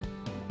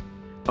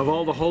Of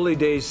all the holy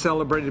days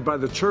celebrated by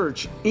the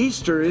church,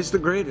 Easter is the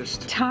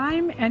greatest.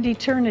 Time and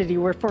eternity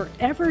were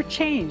forever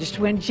changed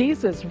when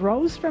Jesus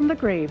rose from the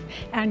grave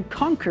and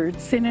conquered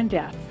sin and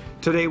death.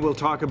 Today we'll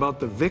talk about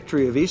the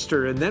victory of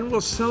Easter, and then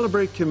we'll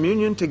celebrate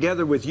communion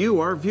together with you,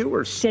 our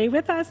viewers. Stay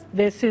with us.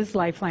 This is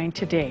Lifeline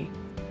Today.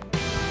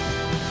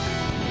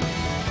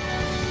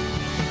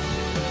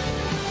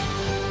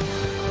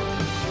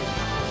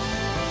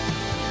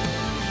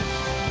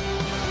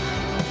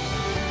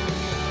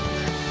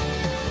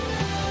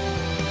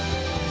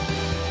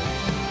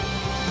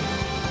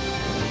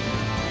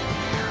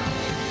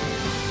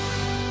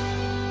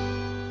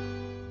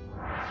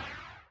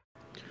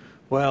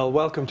 Well,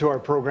 welcome to our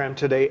program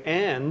today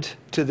and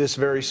to this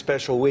very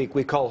special week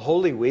we call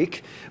Holy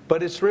Week,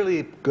 but it's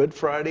really Good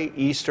Friday,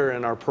 Easter,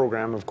 and our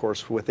program, of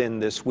course, within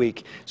this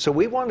week. So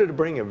we wanted to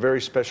bring a very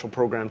special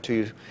program to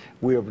you.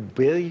 We'll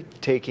be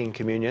taking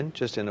communion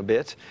just in a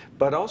bit,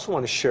 but I also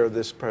want to share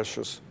this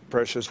precious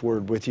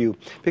word with you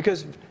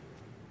because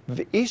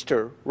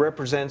Easter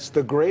represents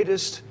the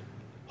greatest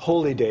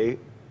holy day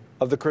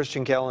of the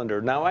Christian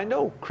calendar. Now, I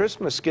know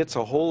Christmas gets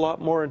a whole lot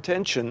more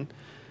attention,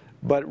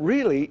 but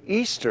really,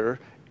 Easter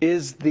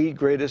is the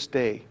greatest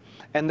day.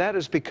 And that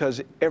is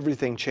because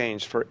everything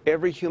changed for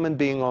every human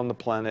being on the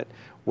planet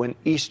when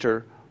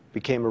Easter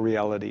became a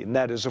reality. And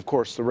that is, of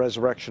course, the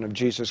resurrection of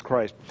Jesus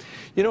Christ.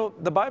 You know,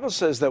 the Bible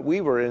says that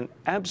we were in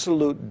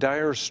absolute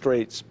dire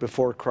straits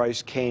before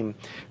Christ came.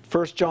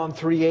 1 John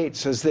 3:8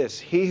 says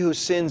this, "He who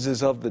sins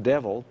is of the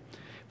devil,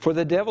 for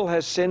the devil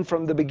has sinned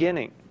from the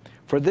beginning.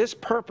 For this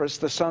purpose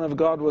the Son of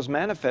God was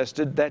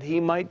manifested, that he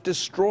might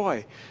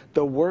destroy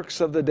the works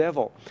of the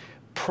devil."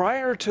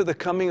 Prior to the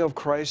coming of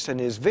Christ and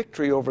his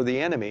victory over the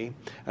enemy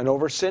and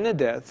over sin and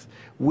death,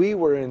 we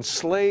were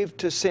enslaved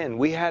to sin.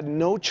 We had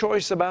no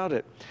choice about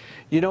it.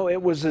 You know, it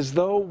was as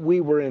though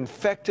we were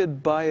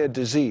infected by a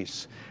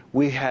disease.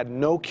 We had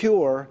no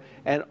cure,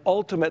 and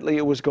ultimately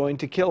it was going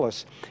to kill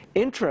us.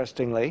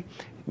 Interestingly,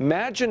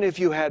 imagine if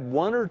you had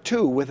one or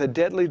two with a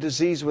deadly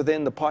disease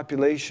within the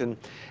population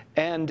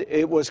and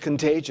it was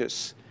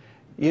contagious.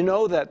 You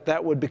know that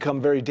that would become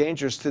very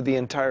dangerous to the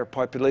entire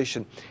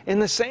population. In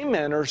the same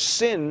manner,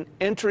 sin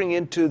entering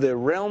into the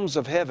realms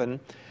of heaven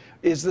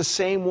is the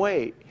same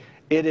way.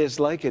 It is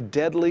like a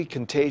deadly,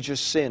 contagious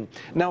sin.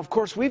 Now, of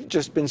course, we've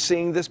just been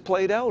seeing this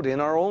played out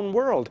in our own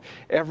world.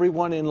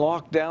 Everyone in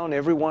lockdown,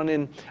 everyone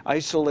in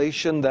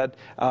isolation, that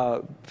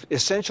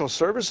essential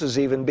services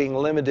even being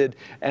limited,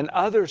 and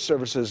other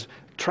services,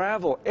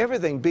 travel,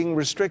 everything being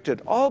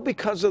restricted, all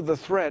because of the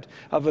threat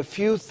of a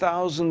few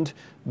thousand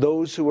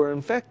those who are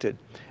infected.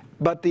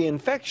 But the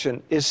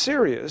infection is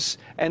serious,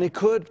 and it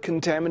could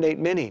contaminate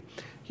many.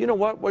 You know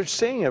what? We're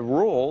seeing a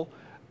role,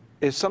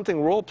 is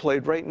something role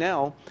played right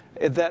now,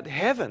 that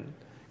heaven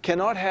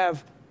cannot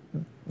have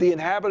the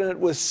inhabitant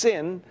with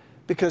sin,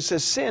 because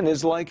his sin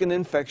is like an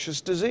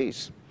infectious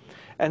disease.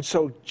 And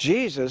so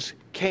Jesus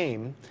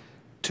came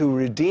to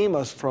redeem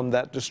us from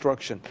that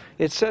destruction.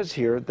 It says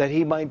here that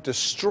he might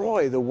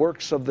destroy the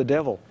works of the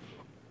devil.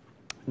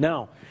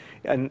 Now,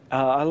 and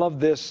I love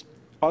this.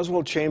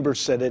 Oswald Chambers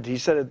said it. He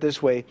said it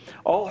this way: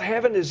 all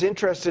heaven is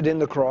interested in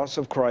the cross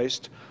of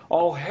Christ,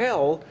 all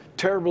hell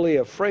terribly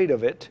afraid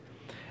of it,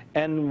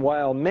 and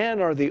while men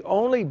are the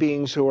only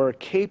beings who are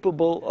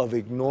capable of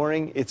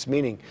ignoring its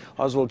meaning.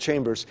 Oswald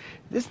Chambers.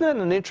 Isn't that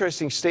an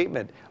interesting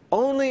statement?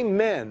 Only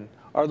men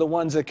are the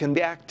ones that can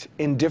act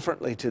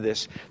indifferently to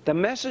this. The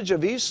message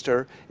of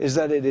Easter is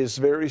that it is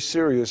very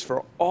serious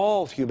for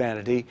all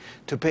humanity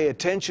to pay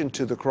attention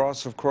to the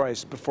cross of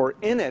Christ, for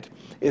in it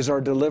is our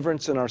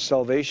deliverance and our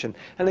salvation.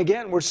 And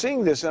again, we're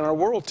seeing this in our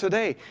world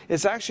today.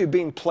 It's actually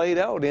being played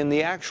out in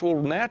the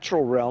actual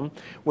natural realm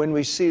when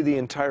we see the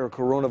entire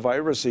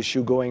coronavirus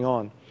issue going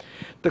on.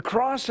 The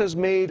cross has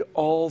made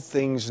all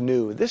things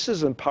new. This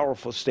is a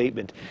powerful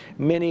statement.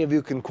 Many of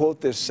you can quote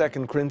this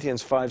 2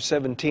 Corinthians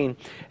 5:17,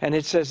 and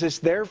it says this: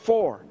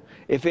 therefore,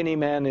 if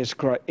anyone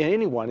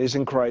is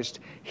in Christ,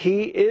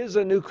 he is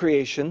a new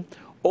creation.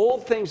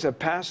 Old things have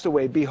passed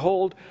away.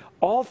 Behold,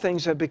 all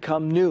things have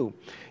become new.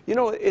 You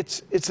know,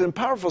 it's a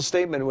powerful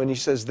statement when he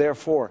says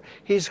therefore.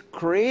 He's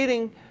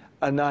creating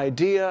an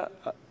idea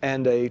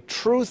and a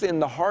truth in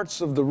the hearts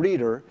of the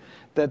reader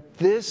that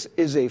this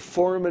is a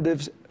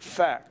formative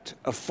fact,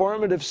 a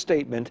formative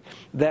statement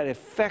that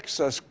affects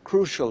us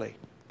crucially.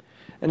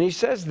 And he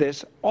says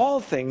this: all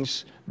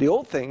things, the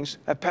old things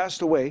have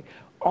passed away,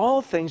 all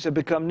things have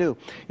become new.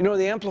 You know,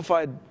 the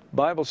Amplified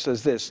Bible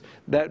says this,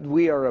 that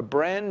we are a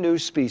brand new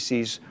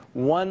species,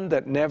 one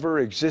that never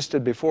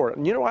existed before.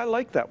 And you know, I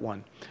like that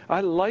one. I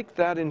like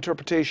that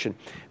interpretation,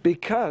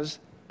 because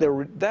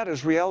that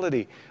is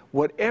reality.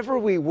 Whatever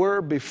we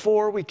were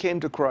before we came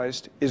to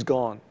Christ is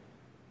gone.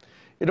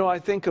 You know, I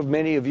think of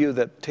many of you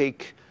that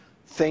take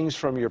things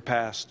from your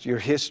past, your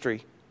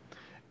history,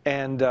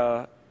 and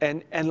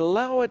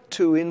allow it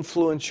to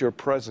influence your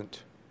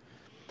present.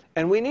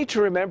 And we need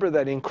to remember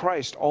that in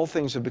Christ, all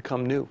things have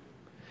become new,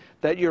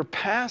 that your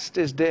past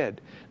is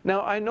dead.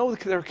 Now, I know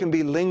there can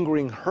be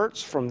lingering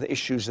hurts from the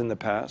issues in the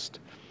past,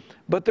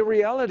 but the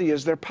reality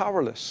is they're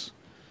powerless.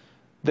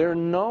 They're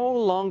no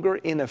longer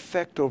in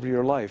effect over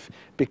your life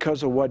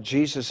because of what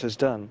Jesus has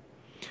done.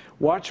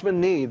 Watchman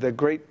Nee, the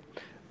great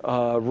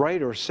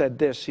writer, said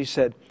this. He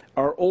said,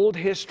 "Our old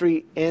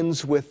history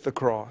ends with the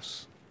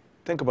cross."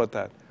 Think about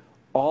that.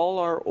 All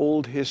our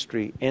old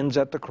history ends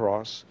at the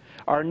cross.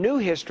 Our new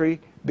history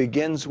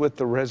begins with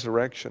the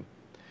resurrection.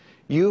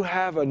 You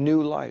have a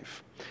new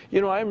life.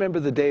 You know, I remember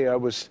the day I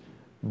was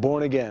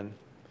born again.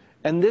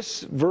 And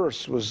this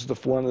verse was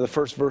one of the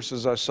first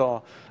verses I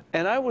saw.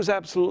 And I was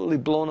absolutely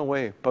blown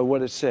away by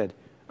what it said.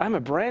 I'm a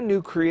brand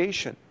new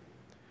creation.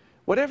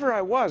 Whatever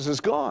I was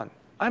is gone.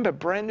 I'm a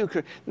brand new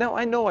creation. Now,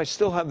 I know I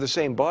still have the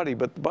same body,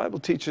 but the Bible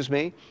teaches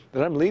me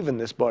that I'm leaving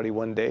this body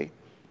one day.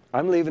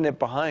 I'm leaving it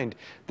behind.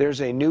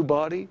 There's a new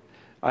body.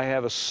 I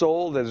have a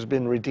soul that has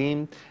been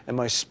redeemed, and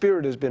my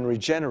spirit has been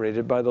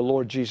regenerated by the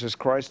Lord Jesus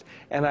Christ,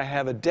 and I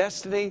have a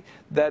destiny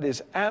that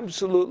is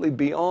absolutely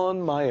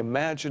beyond my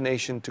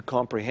imagination to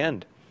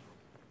comprehend.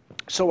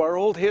 So our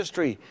old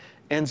history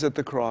ends at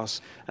the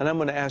cross, and I'm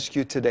going to ask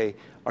you today,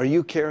 are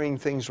you carrying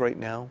things right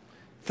now?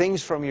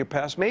 Things from your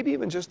past, maybe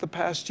even just the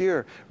past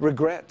year,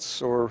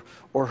 regrets or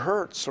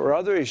hurts or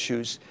other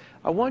issues.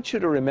 I want you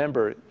to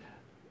remember,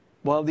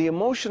 while the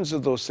emotions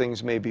of those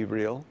things may be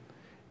real,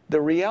 the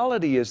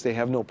reality is they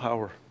have no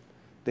power.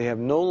 They have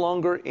no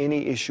longer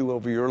any issue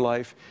over your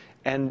life.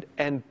 And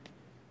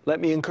let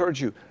me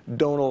encourage you,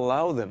 don't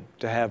allow them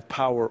to have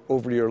power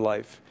over your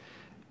life.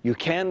 You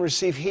can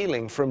receive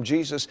healing from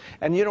Jesus.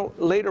 And you know,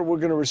 later we're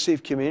going to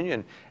receive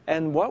communion.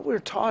 And what we're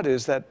taught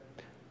is that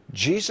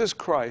Jesus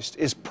Christ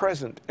is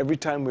present every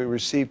time we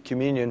receive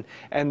communion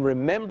and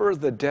remember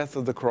the death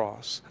of the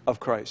cross of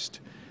Christ.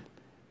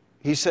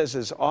 He says,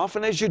 as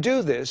often as you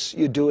do this,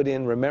 you do it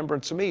in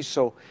remembrance of me.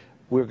 So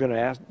we're going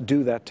to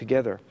do that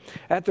together.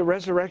 At the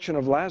resurrection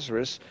of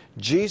Lazarus,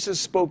 Jesus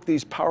spoke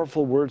these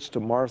powerful words to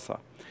Martha.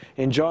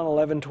 In John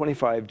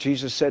 11:25,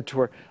 Jesus said to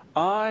her,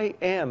 "I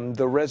am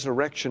the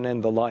resurrection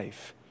and the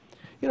life."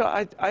 You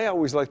know, I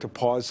always like to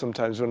pause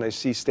sometimes when I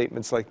see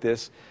statements like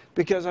this,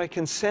 because I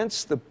can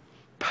sense the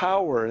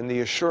power and the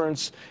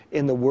assurance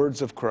in the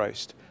words of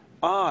Christ.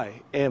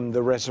 I am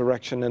the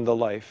resurrection and the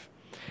life.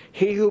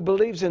 He who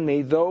believes in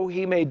me, though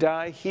he may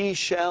die, he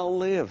shall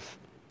live.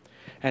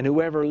 And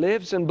whoever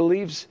lives and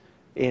believes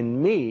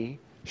in me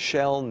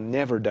shall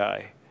never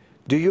die.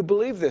 Do you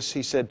believe this?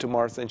 He said to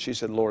Martha, and she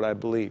said, Lord, I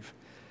believe.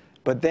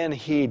 But then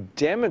he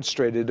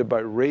demonstrated it by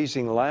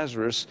raising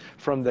Lazarus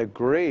from the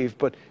grave,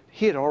 but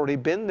he had already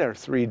been there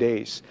 3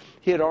 days.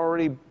 He had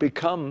already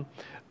become,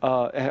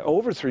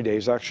 over 3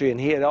 days actually, and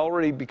he had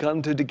already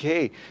begun to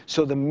decay.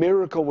 So the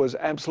miracle was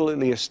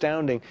absolutely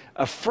astounding,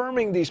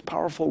 affirming these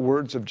powerful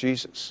words of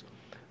Jesus,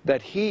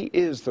 that he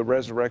is the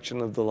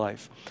resurrection of the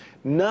life.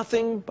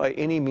 Nothing by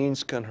any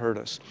means can hurt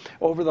us.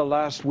 Over the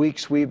last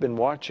weeks, we've been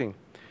watching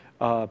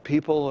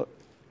people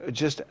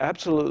just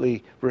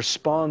absolutely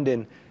respond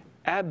in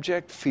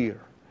abject fear.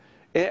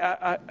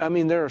 I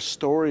mean, there are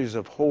stories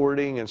of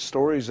hoarding and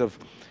stories of,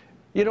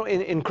 you know,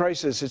 in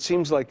crisis, it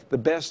seems like the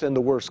best and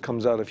the worst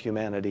comes out of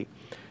humanity.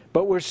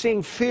 But we're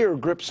seeing fear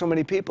grip so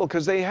many people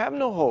because they have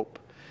no hope.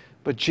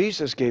 But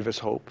Jesus gave us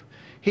hope.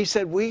 He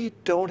said, we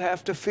don't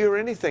have to fear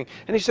anything.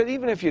 And he said,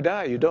 even if you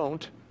die, you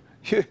don't.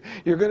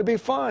 You're going to be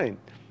fine.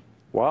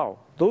 Wow,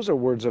 those are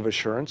words of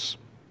assurance.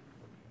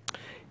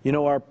 You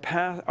know, our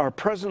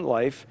present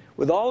life,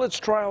 with all its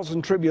trials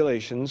and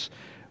tribulations,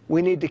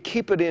 we need to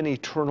keep it in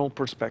eternal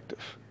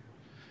perspective.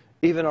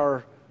 Even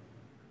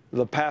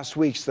the past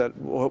weeks that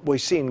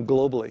we've seen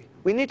globally,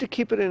 we need to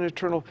keep it in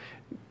eternal.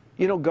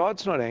 You know,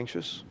 God's not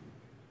anxious.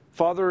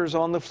 Father is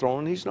on the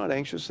throne. He's not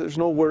anxious. There's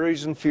no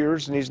worries and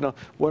fears, and he's not,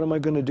 what am I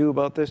going to do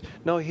about this?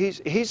 No,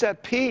 he's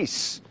at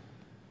peace.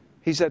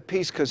 He's at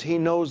peace because he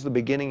knows the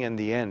beginning and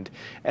the end.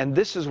 And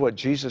this is what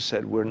Jesus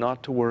said. We're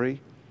not to worry.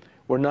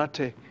 We're not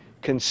to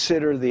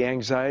consider the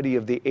anxiety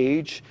of the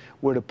age.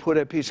 We're to put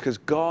at peace because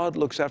God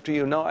looks after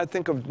you. Now, I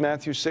think of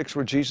Matthew 6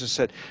 where Jesus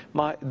said,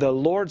 the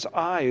Lord's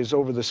eye is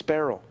over the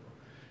sparrow.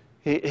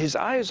 His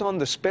eye is on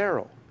the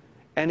sparrow.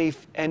 And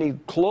he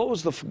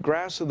clothes the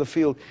grass of the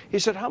field. He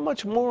said, how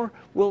much more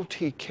will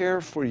he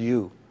care for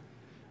you?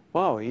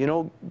 Wow, you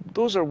know,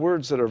 those are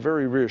words that are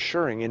very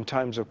reassuring in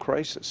times of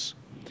crisis.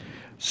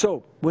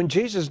 So, when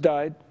Jesus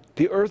died,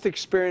 the earth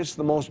experienced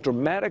the most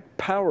dramatic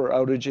power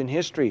outage in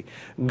history.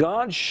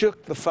 God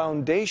shook the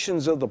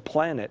foundations of the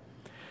planet.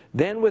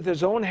 Then, with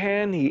his own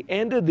hand, he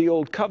ended the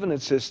old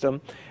covenant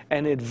system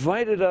and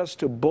invited us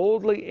to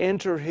boldly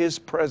enter his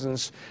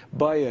presence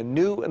by a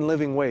new and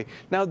living way.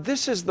 Now,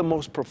 this is the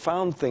most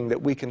profound thing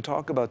that we can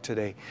talk about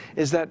today,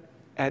 is that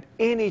at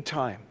any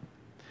time,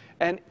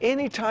 and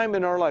any time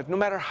in our life, no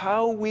matter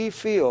how we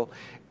feel,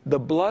 the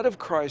blood of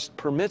Christ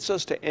permits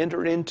us to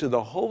enter into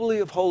the Holy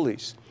of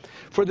Holies.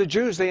 For the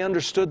Jews, they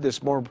understood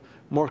this more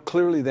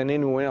clearly than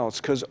anyone else,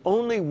 because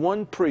only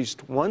one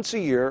priest once a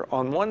year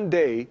on one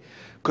day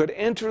could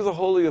enter the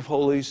Holy of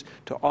Holies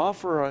to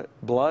offer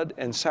blood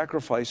and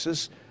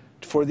sacrifices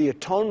for the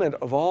atonement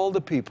of all the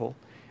people.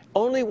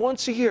 Only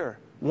once a year,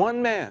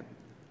 one man.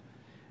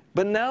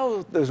 But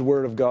now the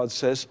Word of God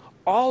says,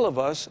 all of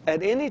us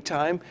at any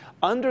time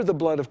under the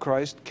blood of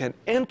Christ can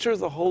enter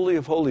the Holy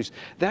of Holies.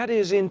 That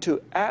is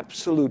into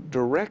absolute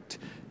direct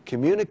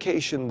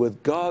communication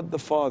with God the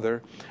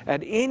Father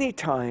at any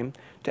time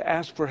to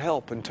ask for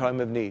help in time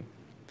of need.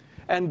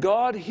 And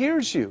God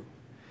hears you.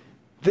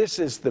 This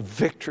is the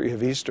victory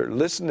of Easter.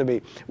 Listen to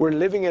me. We're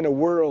living in a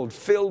world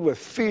filled with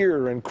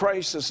fear and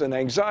crisis and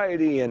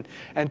anxiety and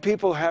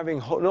people having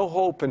no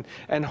hope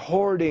and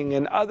hoarding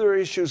and other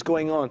issues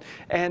going on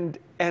and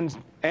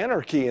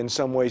anarchy in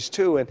some ways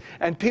too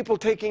and people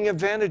taking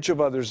advantage of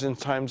others in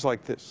times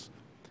like this.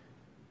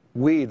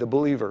 We, the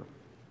believer,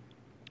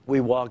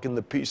 we walk in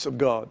the peace of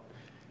God.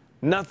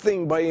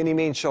 Nothing by any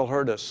means shall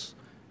hurt us.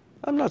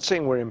 I'm not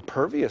saying we're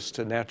impervious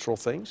to natural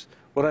things.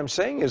 What I'm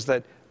saying is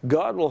that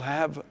God will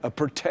have a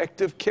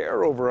protective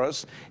care over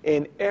us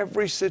in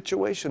every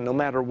situation, no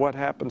matter what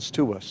happens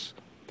to us.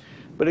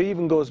 But it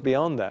even goes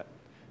beyond that.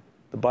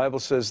 The Bible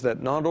says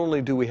that not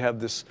only do we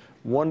have this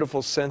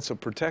wonderful sense of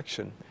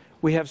protection,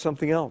 we have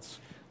something else.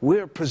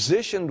 We're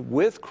positioned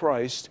with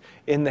Christ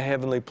in the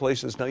heavenly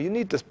places. Now, you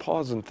need to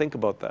pause and think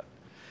about that.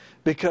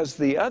 Because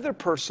the other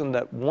person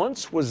that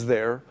once was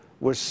there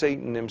was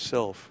Satan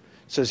himself.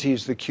 It says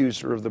he's the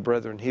accuser of the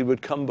brethren. He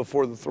would come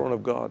before the throne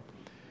of God.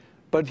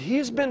 But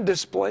he's been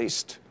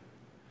displaced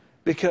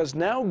because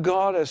now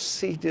God has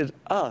seated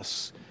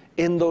us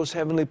in those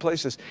heavenly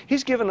places.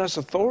 He's given us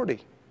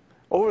authority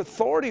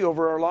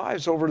over our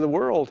lives, over the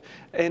world,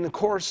 and of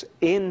course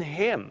in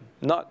Him.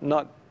 Not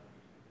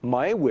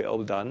my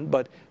will done,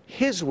 but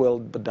His will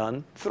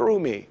done through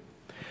me.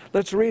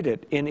 Let's read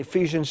it in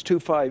Ephesians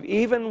 2:5.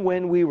 Even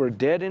when we were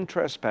dead in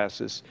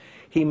trespasses,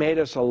 He made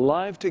us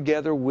alive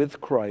together with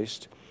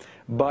Christ.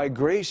 By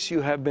grace you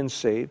have been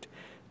saved.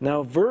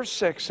 Now, verse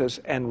 6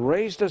 says, and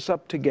raised us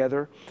up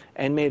together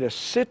and made us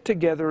sit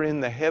together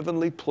in the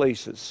heavenly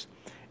places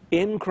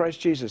in Christ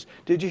Jesus.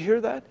 Did you hear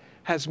that?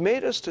 Has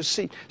made us to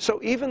see. So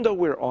even though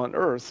we're on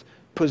earth,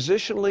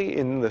 positionally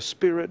in the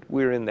Spirit,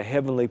 we're in the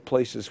heavenly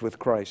places with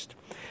Christ.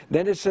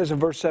 Then it says in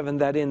verse 7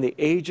 that in the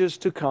ages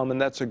to come,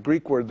 and that's a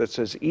Greek word that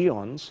says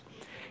eons,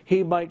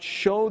 He might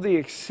show the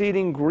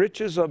exceeding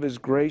riches of His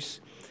grace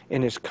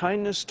in His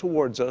kindness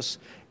towards us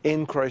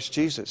in Christ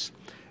Jesus.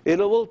 It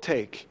will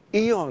take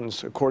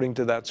eons, according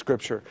to that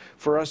scripture,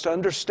 for us to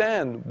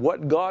understand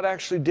what God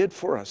actually did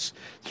for us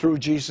through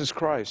Jesus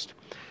Christ.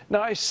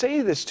 Now, I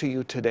say this to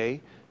you today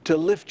to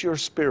lift your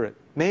spirit.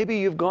 Maybe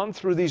you've gone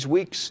through these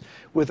weeks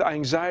with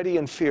anxiety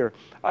and fear.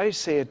 I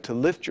say it to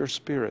lift your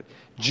spirit.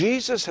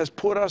 Jesus has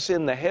put us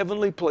in the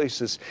heavenly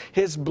places.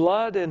 His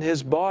blood and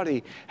His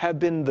body have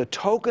been the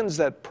tokens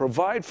that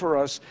provide for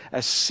us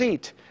a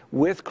seat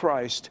with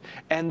Christ,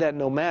 and that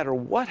no matter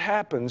what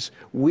happens,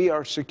 we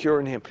are secure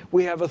in Him.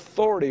 We have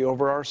authority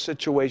over our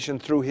situation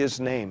through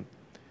His name.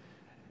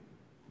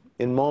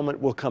 In a moment,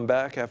 we'll come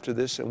back after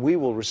this, and we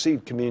will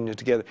receive communion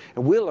together,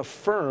 and we'll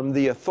affirm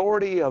the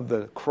authority of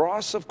the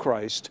cross of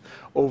Christ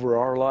over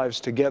our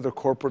lives together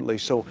corporately.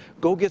 So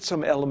go get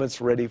some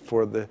elements ready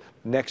for the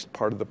next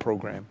part of the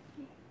program.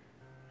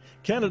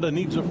 Canada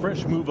needs a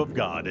fresh move of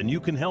God, and you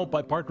can help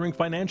by partnering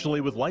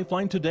financially with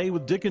Lifeline Today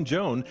with Dick and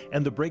Joan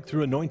and the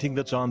breakthrough anointing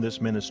that's on this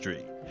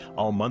ministry.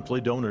 All monthly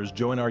donors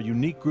join our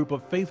unique group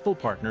of faithful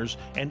partners,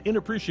 and in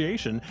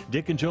appreciation,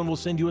 Dick and Joan will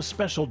send you a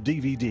special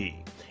DVD.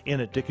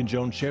 In it, Dick and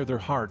Joan share their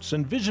hearts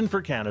and vision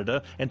for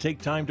Canada and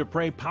take time to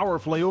pray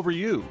powerfully over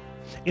you.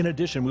 In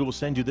addition, we will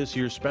send you this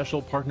year's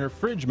special partner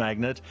fridge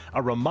magnet,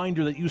 a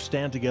reminder that you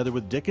stand together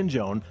with Dick and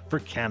Joan for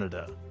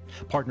Canada.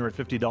 Partner at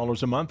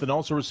 $50 a month and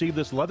also receive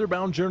this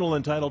leather-bound journal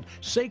entitled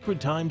Sacred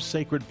Time,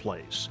 Sacred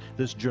Place.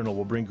 This journal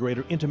will bring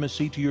greater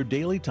intimacy to your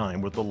daily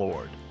time with the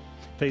Lord.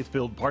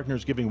 Faith-filled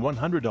partners giving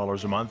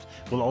 $100 a month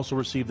will also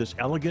receive this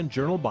elegant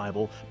journal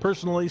Bible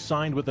personally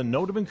signed with a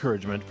note of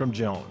encouragement from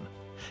Joan.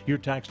 Your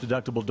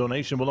tax-deductible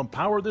donation will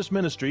empower this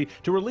ministry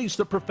to release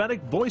the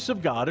prophetic voice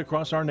of God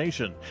across our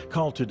nation.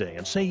 Call today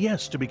and say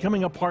yes to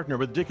becoming a partner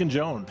with Dick and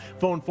Joan.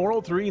 Phone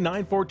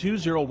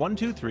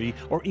 403-942-0123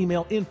 or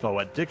email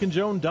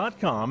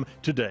info@dickandjoan.com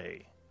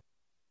today.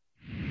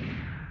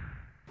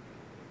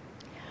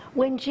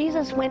 When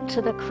Jesus went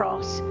to the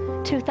cross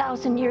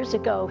 2,000 years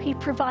ago, He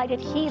provided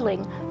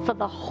healing for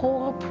the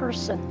whole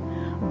person,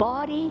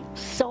 body,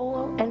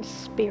 soul, and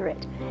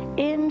spirit,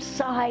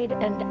 inside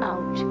and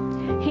out.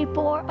 He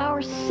bore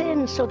our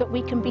sins so that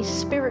we can be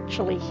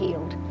spiritually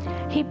healed.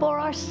 He bore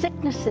our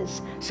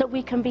sicknesses so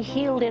we can be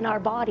healed in our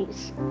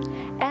bodies.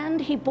 And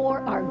He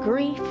bore our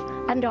grief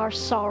and our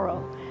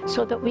sorrow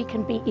so that we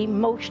can be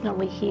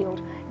emotionally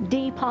healed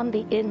deep on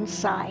the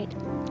inside.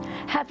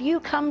 Have you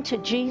come to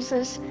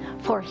Jesus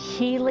for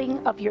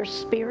healing of your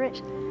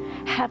spirit?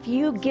 Have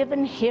you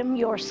given Him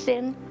your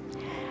sin?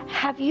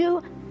 Have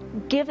you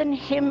given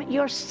Him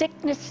your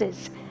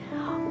sicknesses?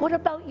 What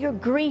about your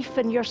grief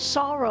and your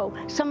sorrow?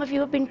 Some of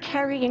you have been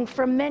carrying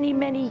for many,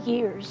 many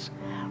years.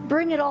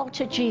 Bring it all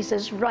to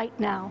Jesus right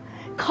now.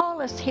 Call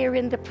us here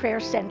in the prayer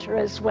center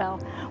as well.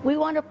 We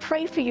want to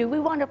pray for you. We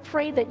want to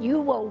pray that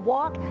you will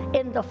walk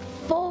in the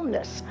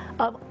fullness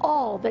of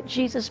all that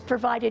Jesus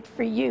provided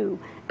for you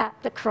at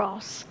the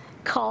cross.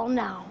 Call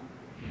now.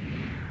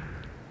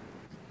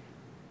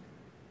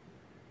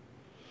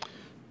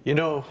 You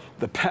know,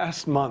 the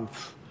past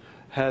month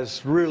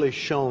has really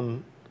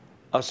shown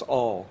us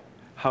all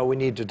how we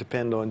need to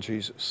depend on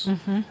Jesus.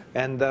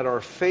 And that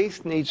our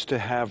faith needs to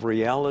have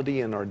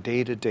reality in our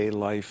day-to-day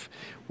life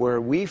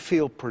where we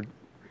feel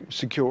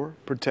secure,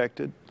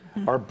 protected.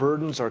 Our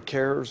burdens, our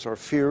cares, our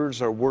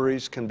fears, our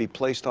worries can be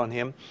placed on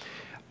Him.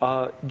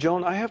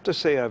 Joan, I have to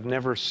say I've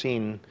never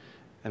seen,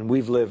 and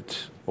we've lived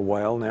a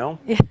while now,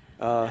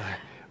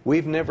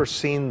 we've never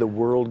seen the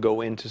world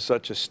go into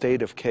such a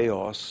state of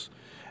chaos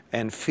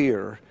and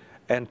fear.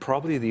 And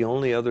probably the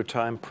only other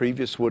time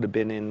previous would have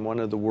been in one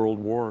of the world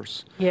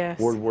wars. Yes.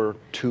 World War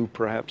II,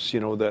 perhaps,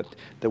 you know, that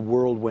the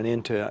world went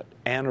into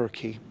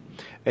anarchy.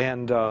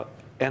 And I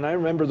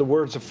remember the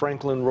words of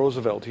Franklin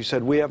Roosevelt. He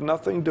said, "We have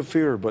nothing to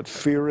fear but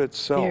fear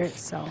itself." Fear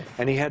itself.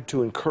 And he had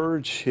to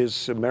encourage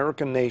his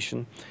American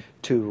nation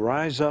to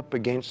rise up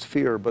against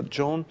fear. But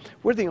Joan,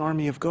 we're the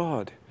army of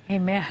God.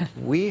 Amen.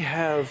 We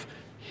have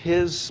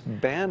His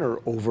banner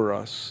over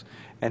us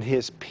and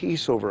His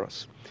peace over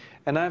us.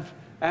 And I've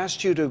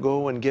asked you to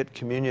go and get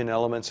communion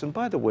elements. And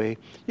by the way,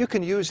 you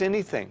can use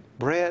anything,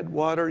 bread,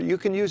 water, you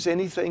can use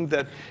anything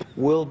that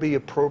will be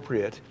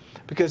appropriate,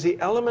 because the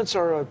elements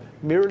are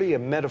merely a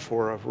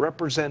metaphor, a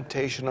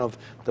representation of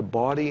the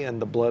body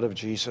and the blood of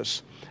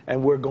Jesus.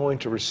 And we're going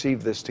to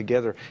receive this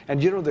together.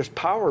 And you know, there's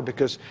power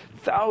because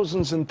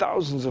thousands and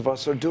thousands of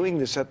us are doing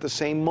this at the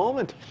same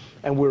moment.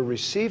 And we're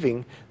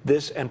receiving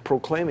this and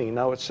proclaiming.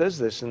 Now it says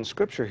this in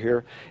Scripture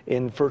here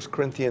in 1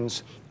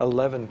 Corinthians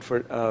 11,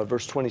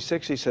 verse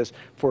 26. He says,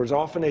 "For as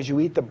often as you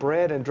eat the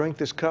bread and drink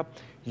this cup,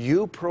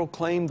 you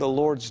proclaim the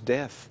Lord's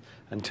death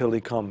until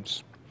He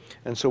comes."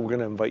 And so we're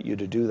going to invite you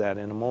to do that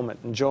in a moment.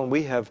 And Joan,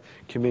 we have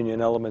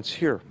communion elements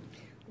here.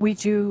 We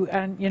do,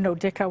 and you know,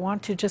 Dick, I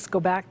want to just go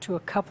back to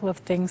a couple of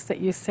things that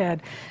you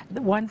said.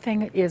 The one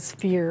thing is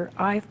fear.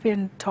 I've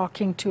been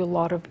talking to a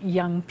lot of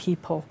young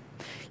people.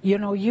 You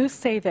know, you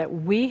say that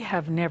we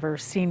have never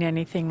seen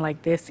anything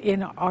like this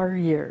in our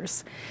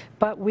years,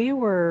 but we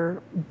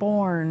were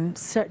born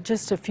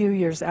just a few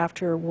years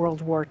after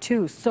World War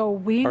II, so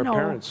we know...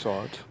 Our parents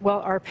saw it. Well,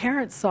 our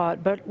parents saw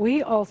it, but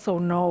we also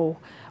know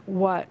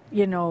what,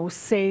 you know,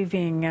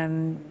 saving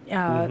and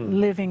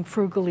living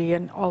frugally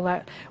and all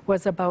that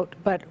was about.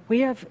 But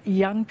we have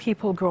young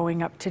people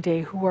growing up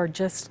today who are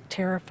just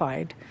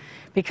terrified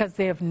because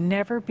they have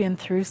never been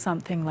through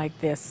something like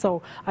this.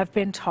 So I've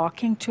been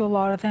talking to a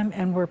lot of them,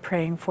 and we're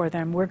praying for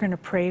them. We're going to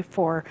pray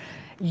for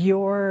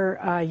your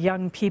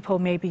young people,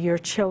 maybe your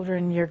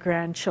children, your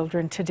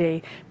grandchildren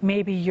today.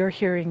 Maybe you're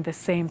hearing the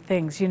same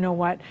things. You know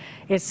what?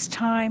 It's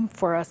time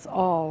for us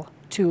all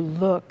to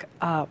look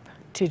up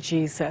to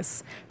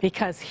Jesus,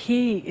 because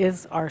He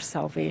is our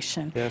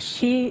salvation. Yes.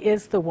 He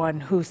is the one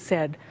who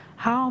said,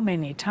 how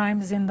many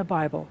times in the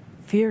Bible,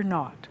 "Fear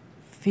not,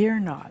 fear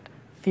not,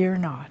 fear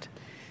not."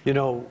 You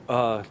know,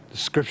 the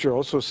Scripture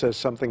also says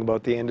something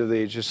about the end of the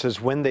age. It says,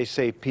 when they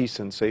say peace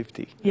and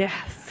safety.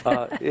 Yes.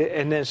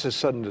 And then it says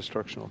sudden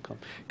destruction will come.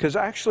 Because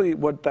actually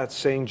what that's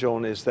saying,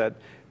 Joan, is that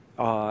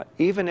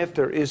even if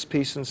there is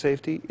peace and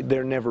safety,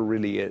 there never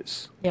really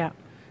is. Yeah.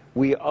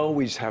 We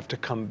always have to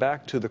come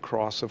back to the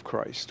cross of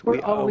Christ.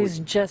 We're always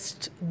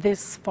just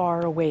this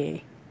far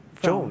away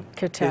from Joan,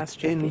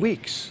 catastrophe. in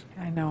weeks.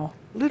 I know.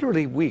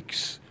 Literally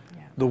weeks.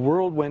 Yeah. The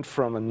world went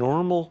from a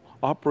normal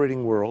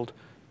operating world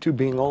to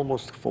being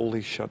almost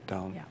fully shut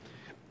down. Yeah.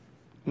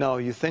 Now,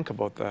 you think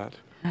about that,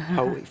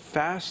 how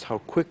fast, how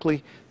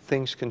quickly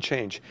things can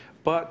change.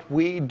 But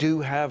we do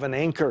have an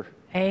anchor.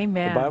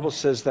 Amen. The Bible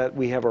says that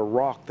we have a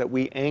rock that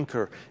we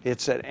anchor.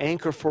 It's an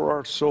anchor for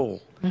our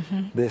soul.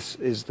 This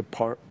is the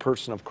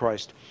person of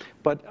Christ.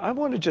 But I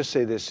want to just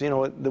say this, you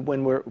know,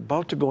 when we're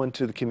about to go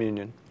into the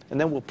communion,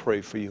 and then we'll pray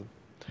for you.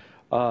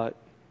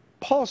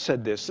 Paul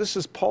said this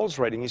is Paul's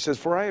writing. He says,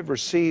 "For I have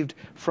received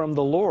from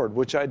the Lord,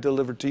 which I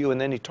delivered to you." And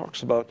then he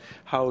talks about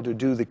how to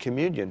do the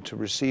communion, to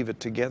receive it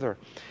together.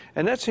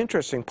 And that's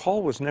interesting.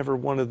 Paul was never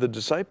one of the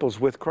disciples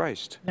with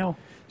Christ. No.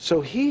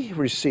 So he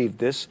received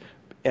this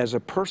as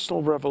a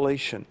personal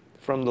revelation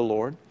from the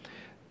Lord.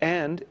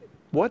 And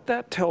what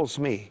that tells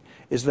me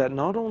is that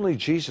not only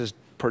Jesus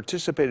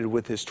participated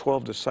with His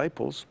 12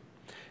 disciples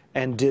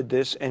and did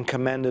this and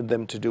commanded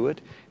them to do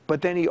it,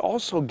 but then He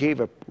also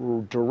gave a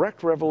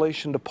direct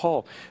revelation to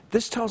Paul.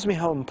 This tells me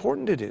how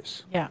important it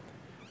is. Yeah.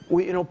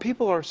 You know,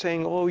 people are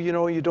saying, oh, you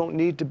know, you don't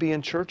need to be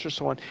in church or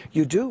so on.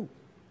 You do.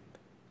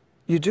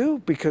 You do,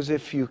 because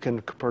if you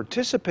can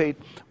participate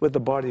with the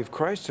body of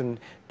Christ, and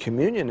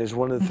communion is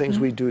one of the things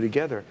we do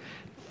together.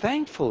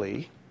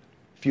 Thankfully,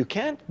 if you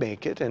can't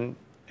make it and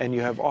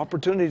you have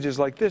opportunities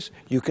like this,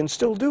 you can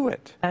still do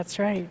it. That's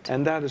right.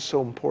 And that is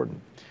so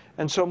important.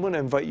 And so I'm going to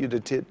invite you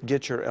to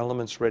get your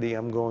elements ready.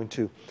 I'm going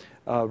to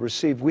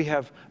receive. We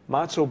have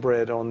matzo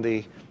bread on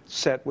the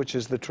set, which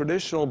is the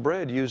traditional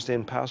bread used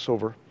in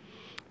Passover.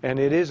 And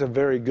it is a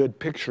very good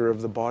picture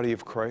of the body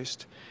of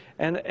Christ.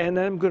 And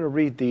I'm going to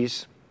read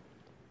these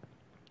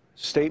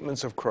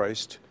statements of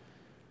Christ.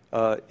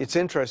 It's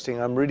interesting.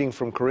 I'm reading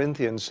from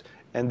Corinthians,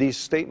 and these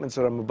statements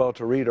that I'm about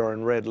to read are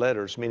in red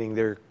letters, meaning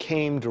they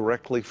came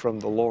directly from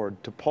the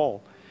Lord to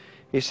Paul.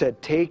 He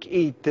said, take,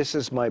 eat, this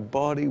is my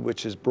body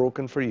which is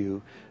broken for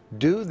you.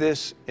 Do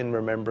this in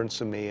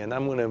remembrance of me. And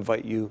I'm going to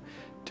invite you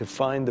to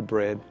find the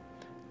bread,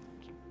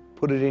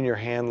 put it in your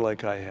hand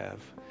like I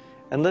have,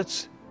 and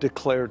let's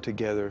declare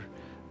together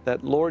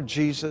that, Lord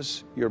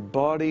Jesus, your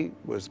body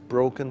was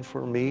broken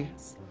for me,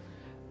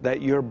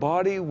 that your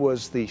body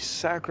was the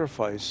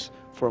sacrifice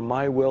for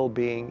my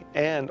well-being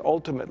and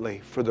ultimately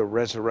for the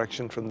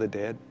resurrection from the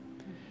dead,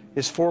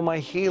 is for my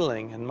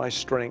healing and my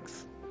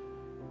strength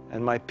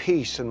and my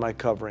peace and my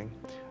covering.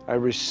 I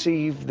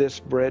receive this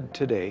bread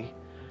today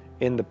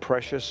in the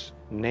precious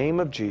name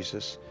of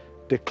Jesus,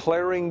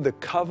 declaring the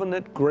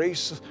covenant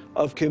grace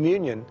of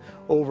communion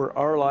over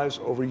our lives,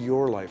 over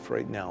your life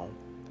right now,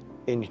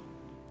 in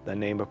the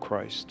name of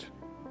Christ.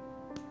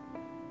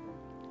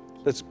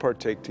 Let's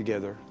partake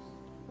together.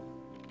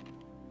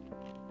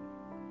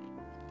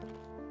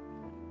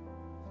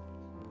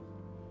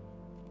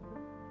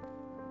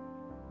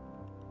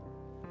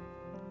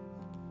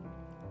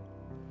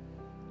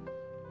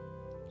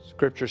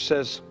 Scripture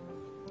says,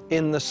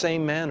 in the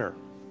same manner,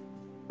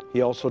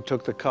 he also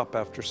took the cup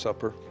after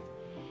supper.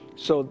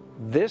 So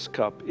this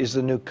cup is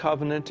the new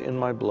covenant in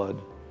my blood.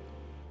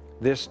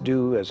 This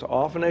do as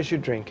often as you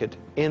drink it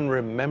in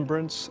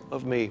remembrance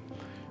of me.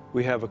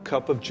 We have a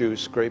cup of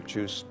juice, grape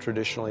juice.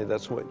 Traditionally,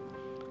 that's what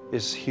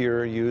is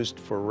here used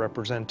for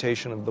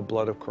representation of the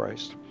blood of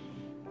Christ.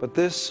 But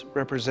this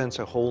represents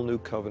a whole new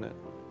covenant.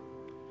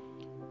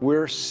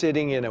 We're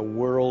sitting in a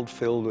world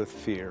filled with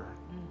fear,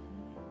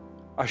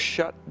 a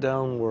shut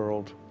down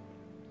world.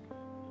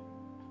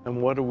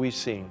 And what are we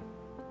seeing?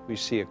 We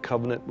see a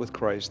covenant with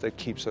Christ that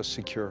keeps us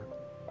secure.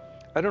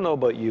 I don't know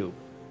about you,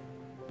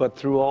 but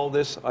through all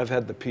this, I've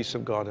had the peace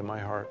of God in my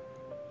heart.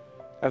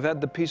 I've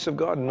had the peace of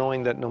God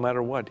knowing that no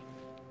matter what,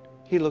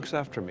 he looks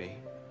after me.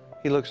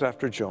 He looks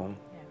after Joan.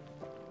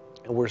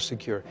 And we're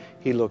secure.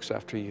 He looks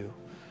after you.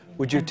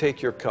 Would you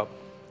take your cup?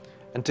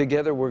 And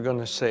together we're going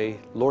to say,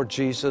 Lord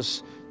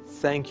Jesus,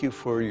 thank you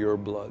for your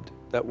blood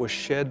that was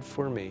shed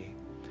for me,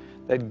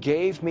 that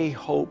gave me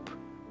hope,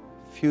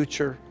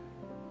 future,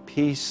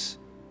 peace,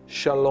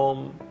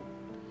 shalom,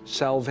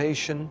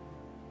 salvation,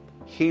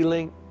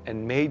 healing,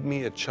 and made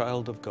me a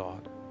child of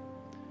God.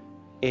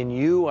 In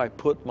you I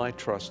put my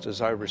trust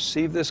as I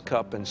receive this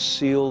cup and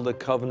seal the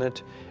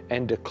covenant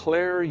and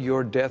declare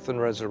your death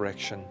and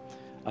resurrection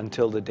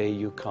until the day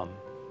you come.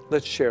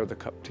 Let's share the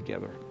cup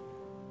together.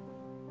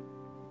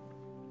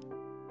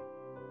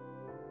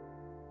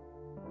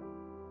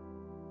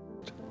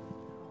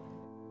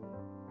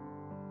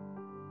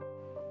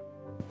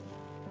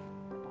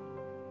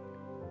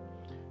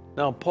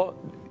 Now, Paul,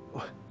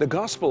 the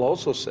gospel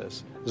also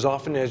says, as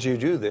often as you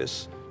do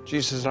this,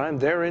 Jesus says, I'm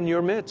there in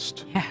your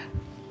midst. Yeah.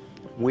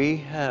 We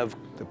have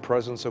the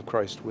presence of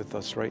Christ with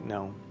us right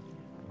now.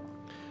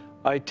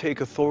 I take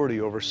authority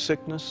over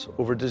sickness,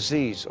 over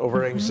disease,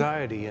 over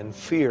anxiety and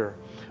fear,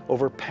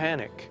 over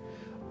panic,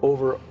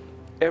 over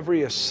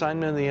every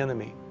assignment of the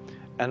enemy.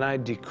 And I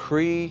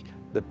decree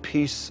the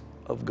peace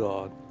of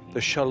God,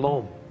 the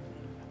shalom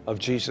of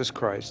Jesus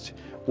Christ.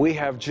 We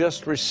have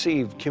just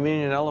received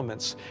communion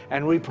elements,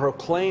 and we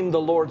proclaim the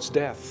Lord's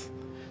death,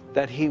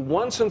 that he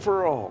once and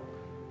for all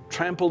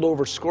trampled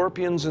over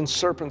scorpions and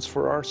serpents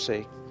for our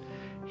sake.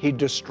 He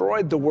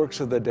destroyed the works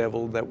of the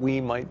devil that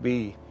we might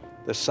be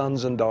the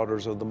sons and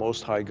daughters of the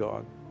Most High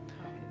God.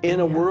 In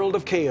a world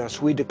of chaos,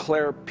 we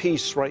declare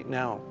peace right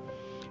now.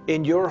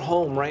 In your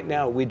home right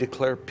now, we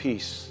declare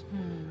peace.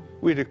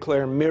 We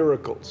declare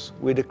miracles.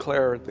 We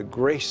declare the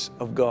grace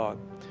of God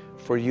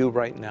for you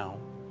right now.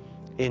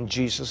 In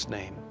Jesus'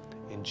 name.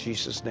 In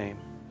Jesus' name.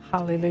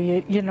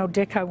 Hallelujah. You know,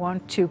 Dick, I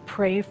want to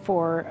pray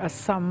for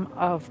some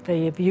of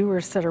the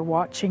viewers that are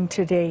watching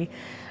today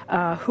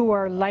who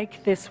are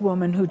like this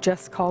woman who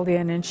just called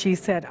in and she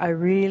said, I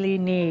really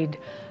need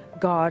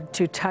God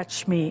to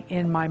touch me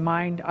in my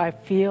mind. I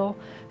feel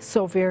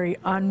so very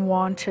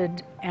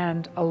unwanted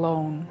and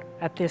alone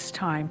at this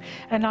time.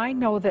 And I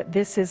know that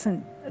this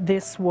isn't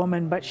this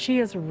woman, but she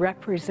is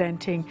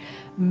representing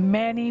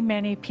many,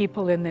 many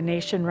people in the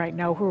nation right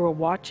now who are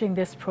watching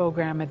this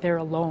program and they're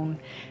alone.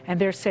 And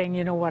they're saying,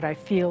 you know what, I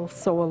feel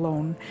so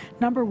alone.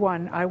 Number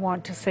one, I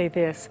want to say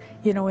this.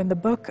 You know, in the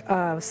book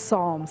of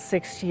Psalm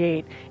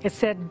 68, it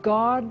said,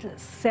 God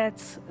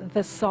sets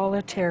the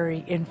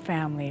solitary in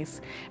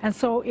families. And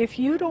so if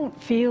you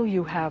don't feel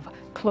you have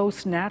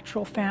close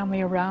natural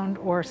family around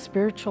or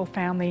spiritual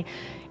family,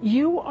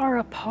 you are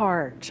a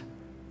part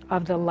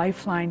of the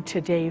Lifeline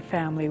Today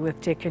family with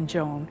Dick and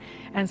Joan.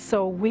 And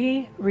so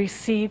we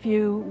receive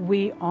you,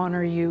 we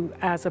honor you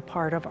as a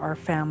part of our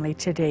family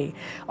today.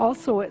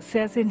 Also, it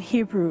says in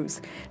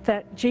Hebrews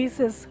that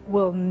Jesus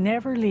will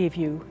never leave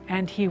you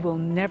and he will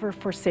never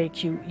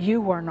forsake you.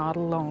 You are not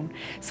alone.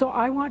 So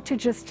I want to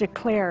just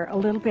declare a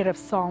little bit of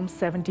Psalm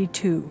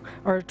 72,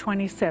 or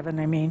 27,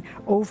 I mean,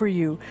 over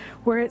you,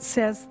 where it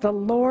says, the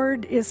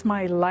Lord is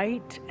my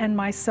light and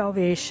my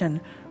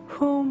salvation.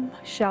 Whom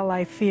shall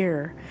I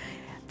fear?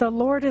 The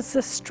Lord is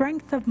the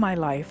strength of my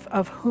life.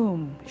 Of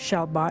whom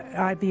shall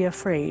I be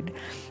afraid?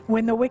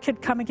 When the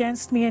wicked come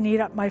against me and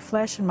eat up my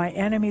flesh, and my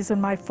enemies and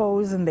my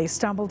foes, and they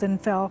stumbled and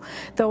fell,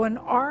 though an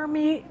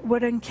army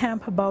would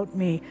encamp about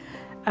me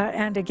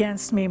and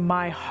against me,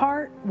 my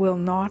heart will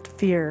not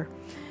fear.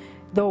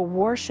 Though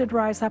war should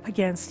rise up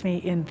against me,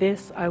 in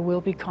this I will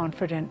be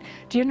confident.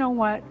 Do you know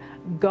what?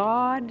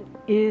 God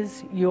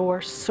is your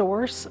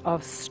source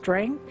of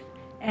strength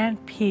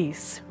and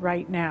peace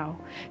right now.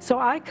 So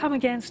I come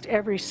against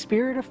every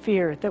spirit of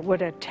fear that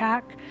would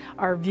attack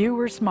our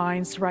viewers'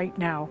 minds right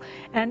now,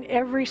 and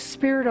every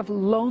spirit of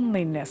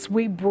loneliness.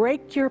 We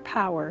break your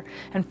power.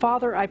 And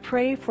Father, I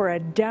pray for a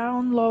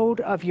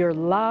download of your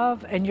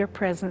love and your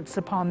presence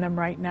upon them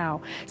right now,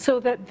 so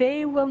that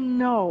they will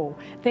know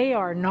they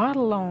are not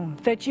alone,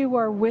 that you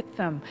are with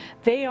them.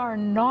 They are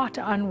not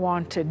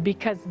unwanted,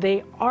 because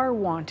they are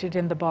wanted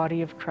in the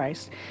body of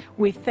Christ.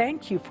 We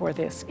thank you for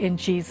this in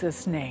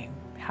Jesus' name.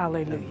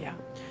 Hallelujah.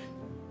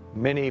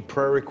 Many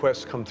prayer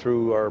requests come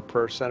through our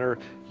prayer center.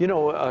 You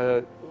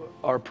know,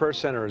 our prayer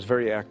center is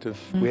very active.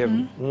 We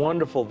have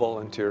wonderful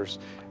volunteers,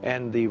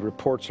 and the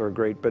reports are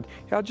great. But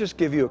I'll just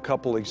give you a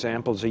couple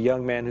examples. A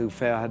young man who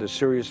had a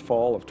serious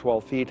fall of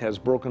 12 feet, has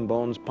broken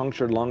bones,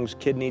 punctured lungs,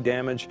 kidney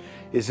damage,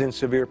 is in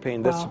severe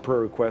pain. That's a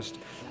prayer request.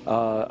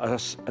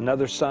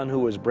 Another son who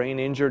was brain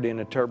injured in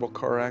a terrible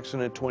car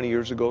accident 20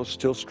 years ago,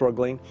 still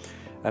struggling.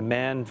 A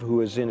man who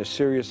was in a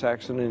serious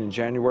accident in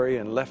January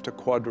and left a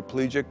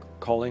quadriplegic,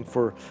 calling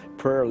for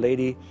prayer. A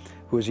lady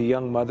who is a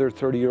young mother,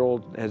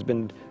 30-year-old, has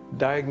been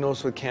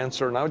diagnosed with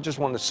cancer. And I just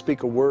want to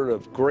speak a word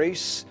of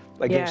grace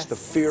against the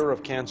fear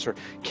of cancer.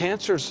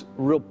 Cancer's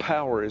real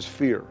power is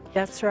fear.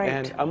 That's right.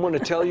 And I'm going to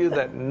tell you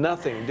that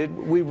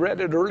we read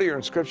it earlier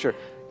in Scripture,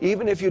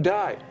 even if you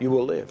die, you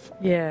will live.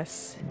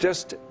 Yes.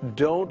 Just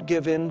don't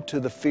give in to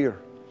the fear.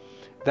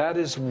 That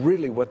is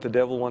really what the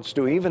devil wants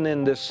to do. Even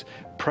in this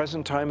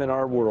present time in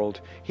our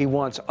world, he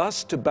wants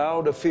us to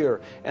bow to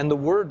fear. And the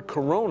word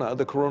corona,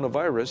 the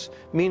coronavirus,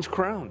 means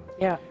crown.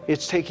 Yeah.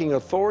 It's taking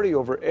authority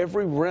over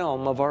every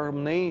realm of our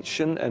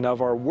nation and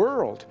of our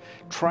world.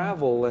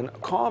 Travel and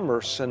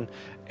commerce and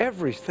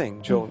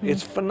everything, Joan.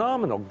 It's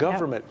phenomenal.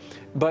 Government.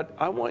 But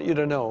I want you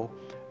to know,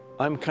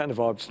 I'm kind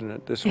of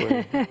obstinate this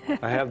way.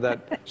 I have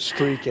that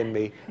streak in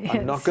me.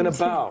 I'm not going to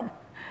bow.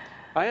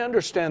 I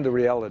understand the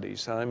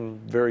realities.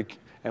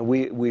 And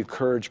we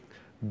encourage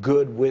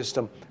good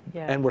wisdom,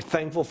 and we're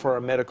thankful for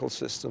our medical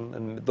system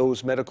and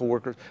those medical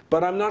workers.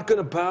 But I'm not going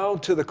to bow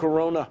to the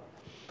corona.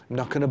 I'm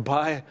not going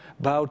to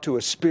bow to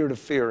a spirit of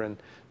fear, and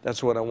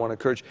that's what I want to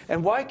encourage.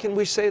 And why can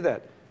we say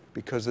that?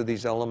 Because of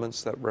these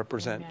elements that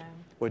represent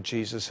what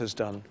Jesus has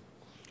done.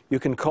 You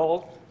can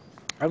call.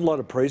 I have a lot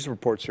of praise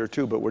reports here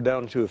too, but we're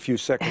down to a few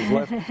seconds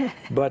left.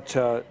 But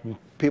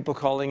people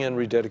calling in,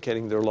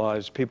 rededicating their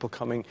lives, people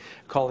calling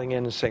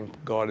in and saying,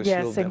 God has healed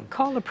them. Yes, and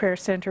call the prayer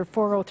center,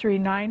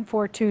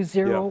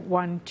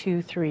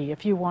 403-942-0123,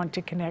 if you want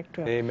to connect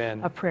with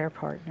a prayer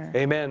partner.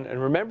 Amen. And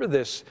remember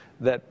this,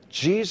 that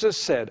Jesus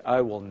said,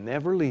 I will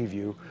never leave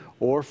you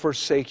or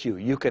forsake you.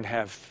 You can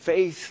have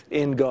faith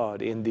in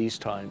God in these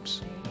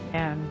times.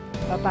 And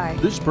bye-bye.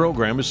 This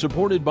program is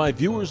supported by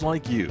viewers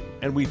like you,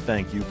 and we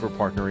thank you for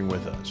partnering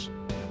with us.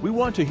 We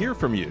want to hear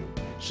from you.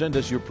 Send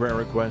us your prayer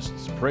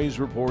requests, praise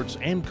reports,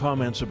 and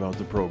comments about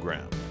the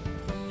program.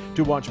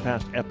 To watch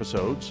past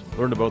episodes,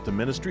 learn about the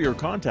ministry, or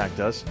contact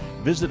us,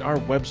 visit our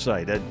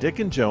website at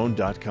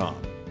dickandjoan.com.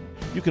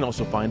 You can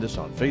also find us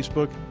on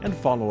Facebook and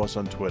follow us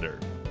on Twitter.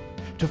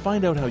 To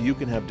find out how you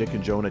can have Dick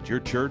and Joan at your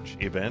church,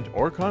 event,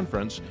 or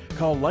conference,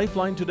 call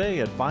Lifeline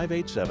today at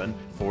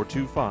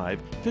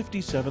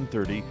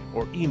 587-425-5730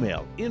 or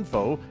email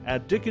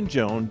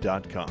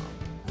info@dickandjoan.com.